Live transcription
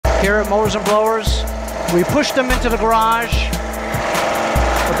Here at Mowers and Blowers, we push them into the garage,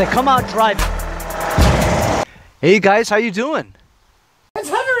 but they come out driving. Hey guys, how you doing? It's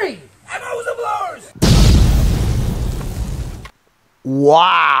Henry! I'm Mowers and Blowers!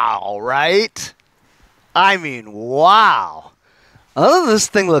 Wow, right? I mean, wow. Doesn't this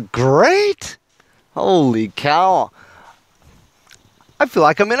thing look great? Holy cow. I feel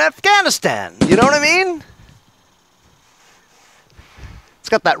like I'm in Afghanistan. You know what I mean? It's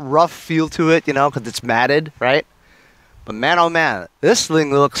got that rough feel to it, you know, because it's matted, right? But man, oh man, this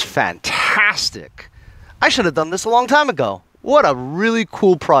thing looks fantastic. I should have done this a long time ago. What a really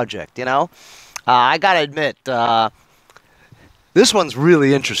cool project, you know? I gotta admit, this one's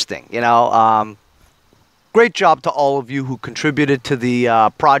really interesting, you know? Great job to all of you who contributed to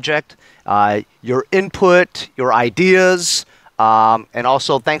the project. Your input, your ideas, and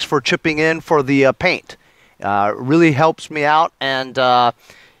also thanks for chipping in for the paint. Really helps me out, and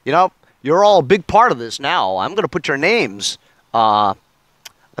you know, you're all a big part of this now. I'm going to put your names. I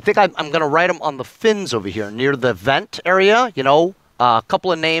think I'm going to write them on the fins over here near the vent area, you know, a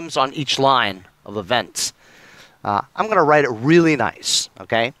couple of names on each line of the vents. I'm going to write it really nice,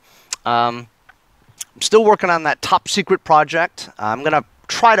 okay? I'm still working on that top secret project. I'm going to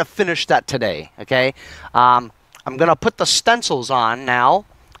try to finish that today, okay? I'm going to put the stencils on now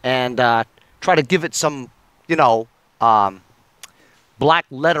and try to give it some, you know, black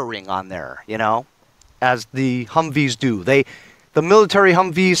lettering on there, you know, as the Humvees do. The military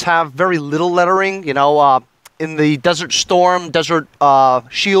Humvees have very little lettering, you know. In the Desert Storm, Desert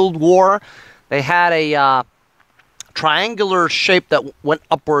Shield War, they had a triangular shape that went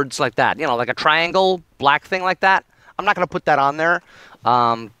upwards like that, you know, like a triangle, black thing like that. I'm not going to put that on there,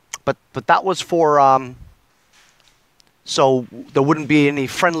 but that was for so there wouldn't be any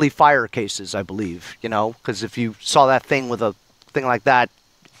friendly fire cases, I believe, you know, because if you saw that thing with a thing like that,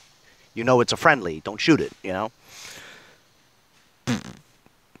 you know it's a friendly. Don't shoot it, you know.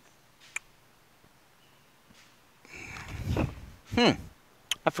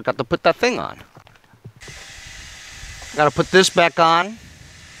 I forgot to put that thing on. Got to put this back on,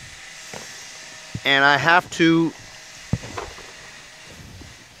 and I have to.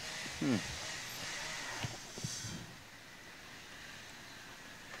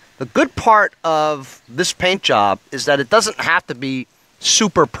 The good part of this paint job is that it doesn't have to be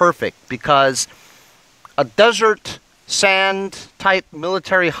super perfect, because a desert sand type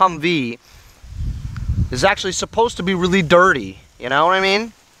military Humvee is actually supposed to be really dirty, you know what I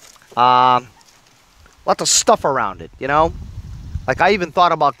mean? Lots of stuff around it, you know? Like, I even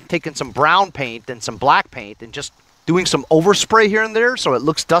thought about taking some brown paint and some black paint and just doing some overspray here and there so it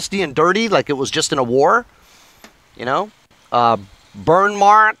looks dusty and dirty like it was just in a war, you know? Burn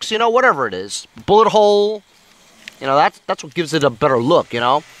marks, you know, whatever it is. Bullet hole, you know, that's what gives it a better look, you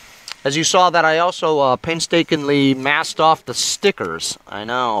know? As you saw that I also painstakingly masked off the stickers. I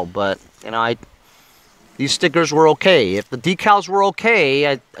know, but, you know, these stickers were okay. If the decals were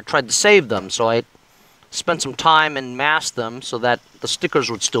okay, I tried to save them, so I spent some time and masked them so that the stickers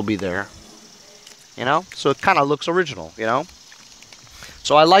would still be there, you know? So it kind of looks original, you know?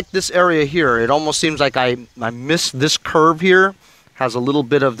 So I like this area here. It almost seems like I missed this curve here. Has a little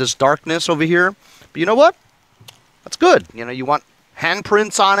bit of this darkness over here. But you know what? That's good. You know, you want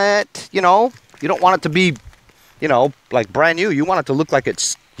handprints on it, you know? You don't want it to be, you know, like brand new. You want it to look like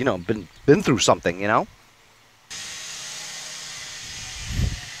it's, you know, been through something, you know?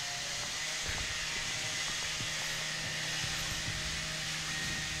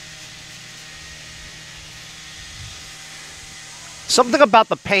 Something about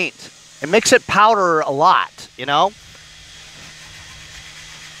the paint, it makes it powder a lot, you know?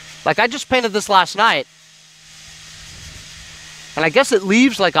 Like, I just painted this last night, and I guess it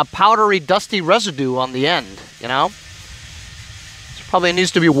leaves like a powdery, dusty residue on the end, you know? It probably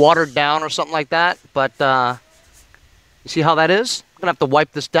needs to be watered down or something like that, but you see how that is? I'm gonna have to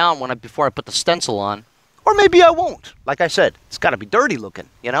wipe this down before I put the stencil on. Or maybe I won't. Like I said, it's gotta be dirty looking,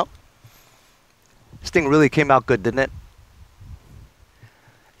 you know? This thing really came out good, didn't it?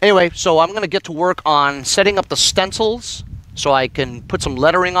 Anyway, so I'm going to get to work on setting up the stencils so I can put some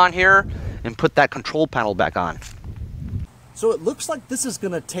lettering on here and put that control panel back on. So it looks like this is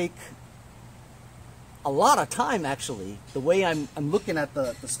going to take a lot of time, actually, the way I'm looking at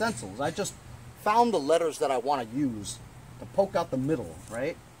the stencils. I just found the letters that I want to use to poke out the middle,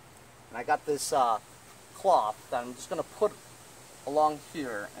 right? And I got this cloth that I'm just going to put along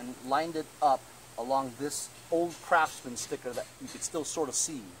here and lined it up along this old Craftsman sticker that you could still sort of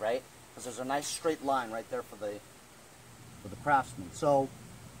see, right? Because there's a nice straight line right there for the Craftsman. So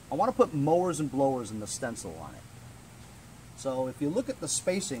I want to put Mowers and Blowers in the stencil on it. So if you look at the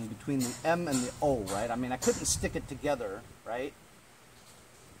spacing between the M and the O, right? I mean, I couldn't stick it together, right?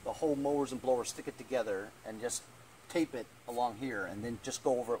 The whole mowers and blowers, stick it together and just tape it along here and then just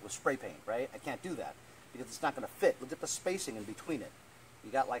go over it with spray paint, right? I can't do that because it's not going to fit. Look at the spacing in between it.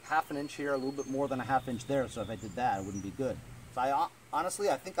 You got like half an inch here, a little bit more than a half inch there, so if I did that, it wouldn't be good. So I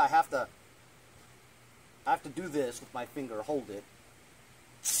honestly, I think I have to do this with my finger, hold it,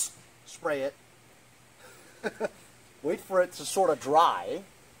 spray it, wait for it to sort of dry,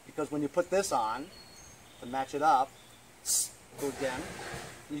 because when you put this on to match it up, go again,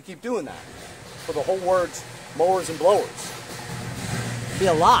 you keep doing that for the whole words, mowers and blowers. It'd be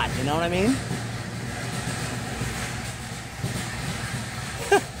a lot, you know what I mean?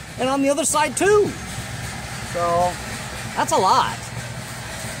 And on the other side too. So, that's a lot.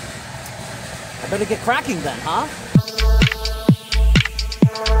 I better get cracking then, huh?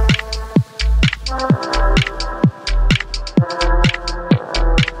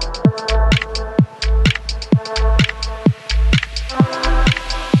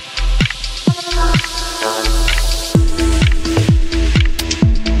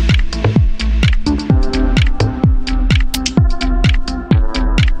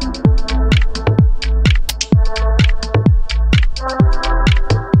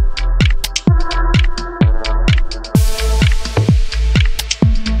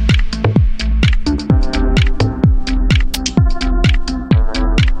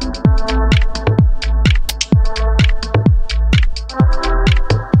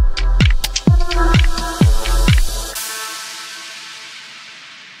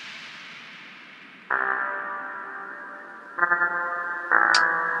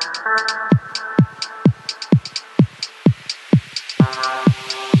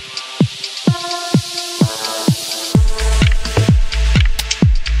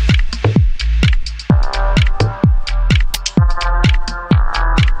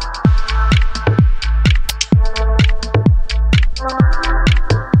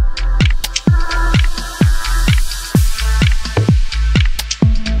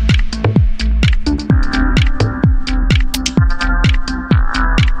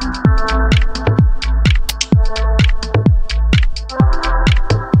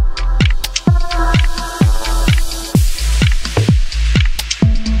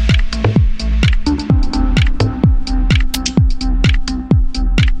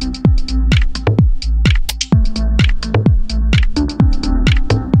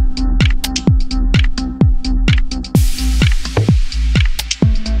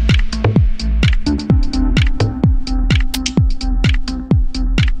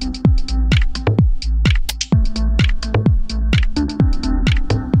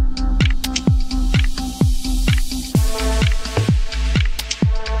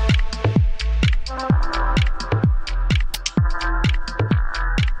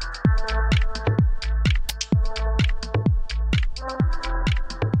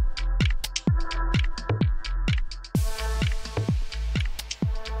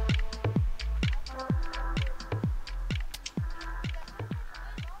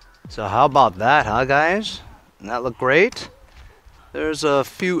 So how about that, huh guys? Doesn't that look great? There's a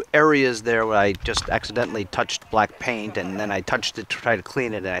few areas there where I just accidentally touched black paint and then I touched it to try to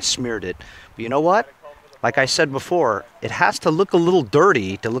clean it and I smeared it. But you know what? Like I said before, it has to look a little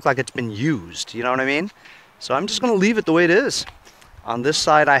dirty to look like it's been used, you know what I mean? So I'm just gonna leave it the way it is. On this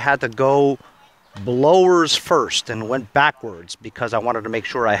side I had to go blowers first and went backwards because I wanted to make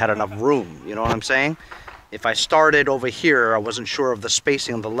sure I had enough room, you know what I'm saying? If I started over here, I wasn't sure of the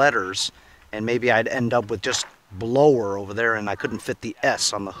spacing of the letters, and maybe I'd end up with just blower over there and I couldn't fit the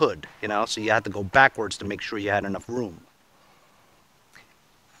S on the hood, you know? So you had to go backwards to make sure you had enough room.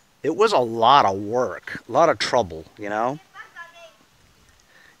 It was a lot of work, a lot of trouble, you know?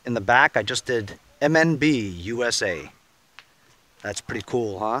 In the back, I just did MNB USA. That's pretty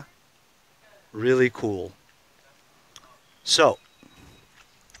cool, huh? Really cool. So,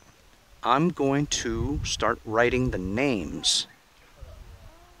 I'm going to start writing the names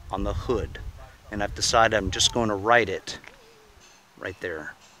on the hood. And I've decided I'm just going to write it right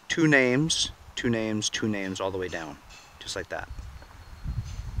there. Two names, two names, two names, all the way down. Just like that.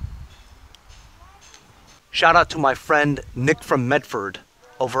 Shout out to my friend Nick from Medford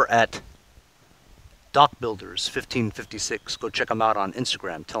over at Dock Builders 1556. Go check him out on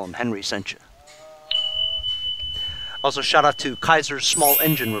Instagram. Tell him Henry sent you. Also, shout out to Kaiser's Small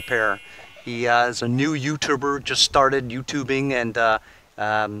Engine Repair. He is a new YouTuber, just started YouTubing, and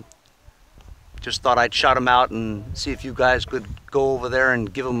just thought I'd shout him out and see if you guys could go over there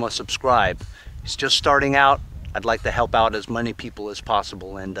and give him a subscribe. He's just starting out. I'd like to help out as many people as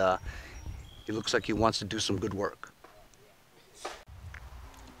possible, and he looks like he wants to do some good work.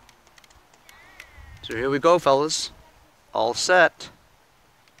 So here we go, fellas. All set.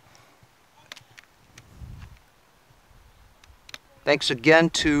 Thanks again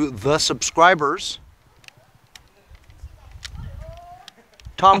to the subscribers.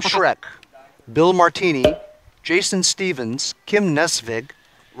 Tom Schreck, Bill Martini, Jason Stevens, Kim Nesvig,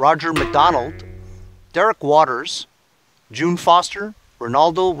 Roger McDonald, Derek Waters, June Foster,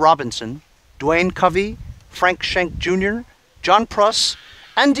 Ronaldo Robinson, Dwayne Covey, Frank Schenk Jr., John Pruss,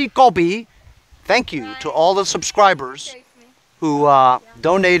 Andy Colby. Thank you to all the subscribers who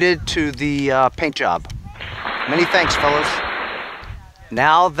donated to the paint job. Many thanks, fellas.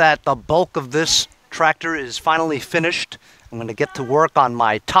 Now that the bulk of this tractor is finally finished, I'm going to get to work on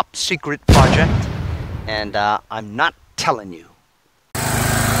my top secret project, and I'm not telling you.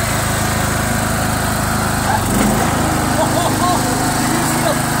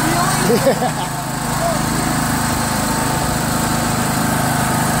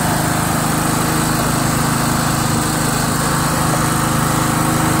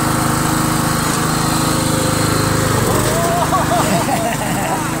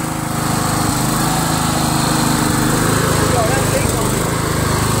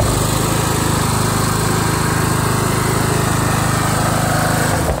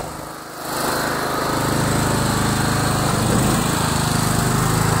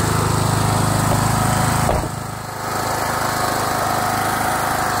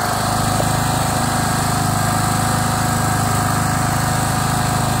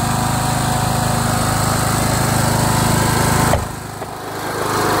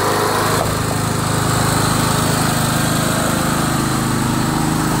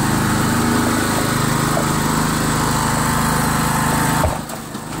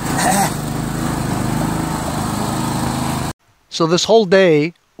 So this whole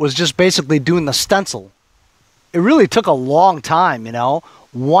day was just basically doing the stencil. It really took a long time, you know,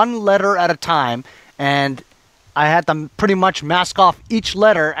 one letter at a time, and I had to pretty much mask off each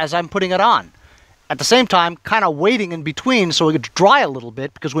letter as I'm putting it on. At the same time, kind of waiting in between so it could dry a little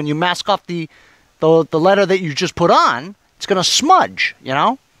bit, because when you mask off the letter that you just put on, it's going to smudge, you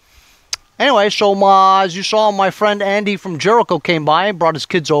know. Anyway, so as you saw, my friend Andy from Jericho came by and brought his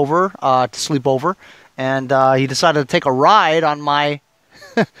kids over to sleep over. And he decided to take a ride on my,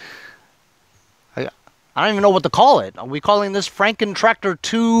 I don't even know what to call it. Are we calling this Franken Tractor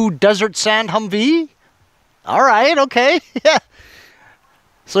 2 Desert Sand Humvee? All right, okay. Yeah.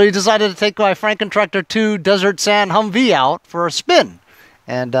 So he decided to take my Franken Tractor 2 Desert Sand Humvee out for a spin.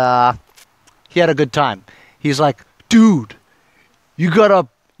 And he had a good time. He's like, dude, you gotta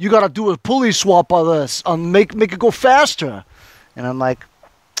do a pulley swap on this, make it go faster. And I'm like,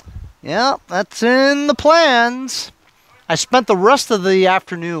 yeah, that's in the plans. I spent the rest of the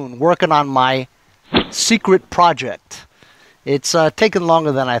afternoon working on my secret project. It's taken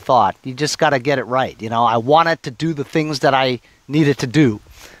longer than I thought. You just got to get it right. You know, I wanted to do the things that I needed to do.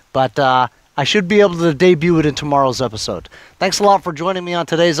 But I should be able to debut it in tomorrow's episode. Thanks a lot for joining me on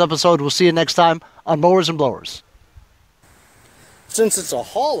today's episode. We'll see you next time on Mowers and Blowers. Since it's a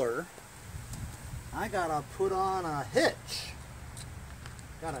hauler, I got to put on a hitch.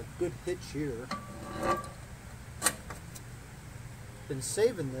 Got a good hitch here. Been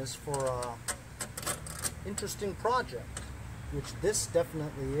saving this for a interesting project, which this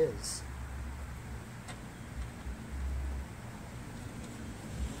definitely is.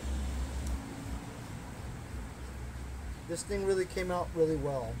 This thing really came out really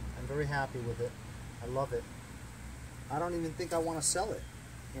well. I'm very happy with it. I love it. I don't even think I want to sell it,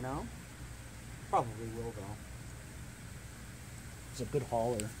 you know? Probably will though. It's a good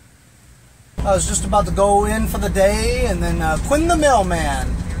hauler. I was just about to go in for the day, and then Quinn the mailman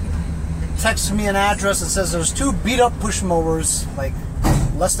texted me an address that says there's 2 beat-up push mowers, like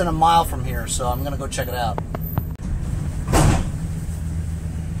less than a mile from here, so I'm gonna go check it out.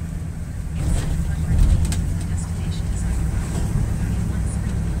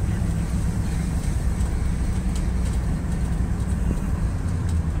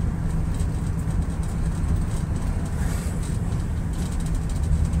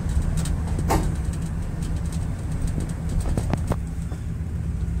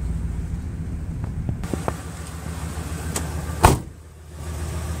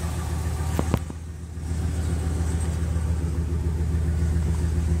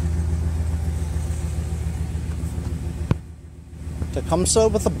 Tecumseh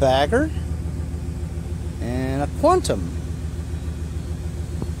with a bagger and a Quantum.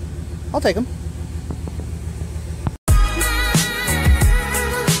 I'll take them.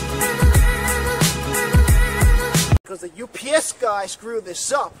 Because the UPS guy screwed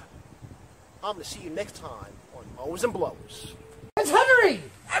this up. I'm going to see you next time on Mowers and Blowers. It's Henry!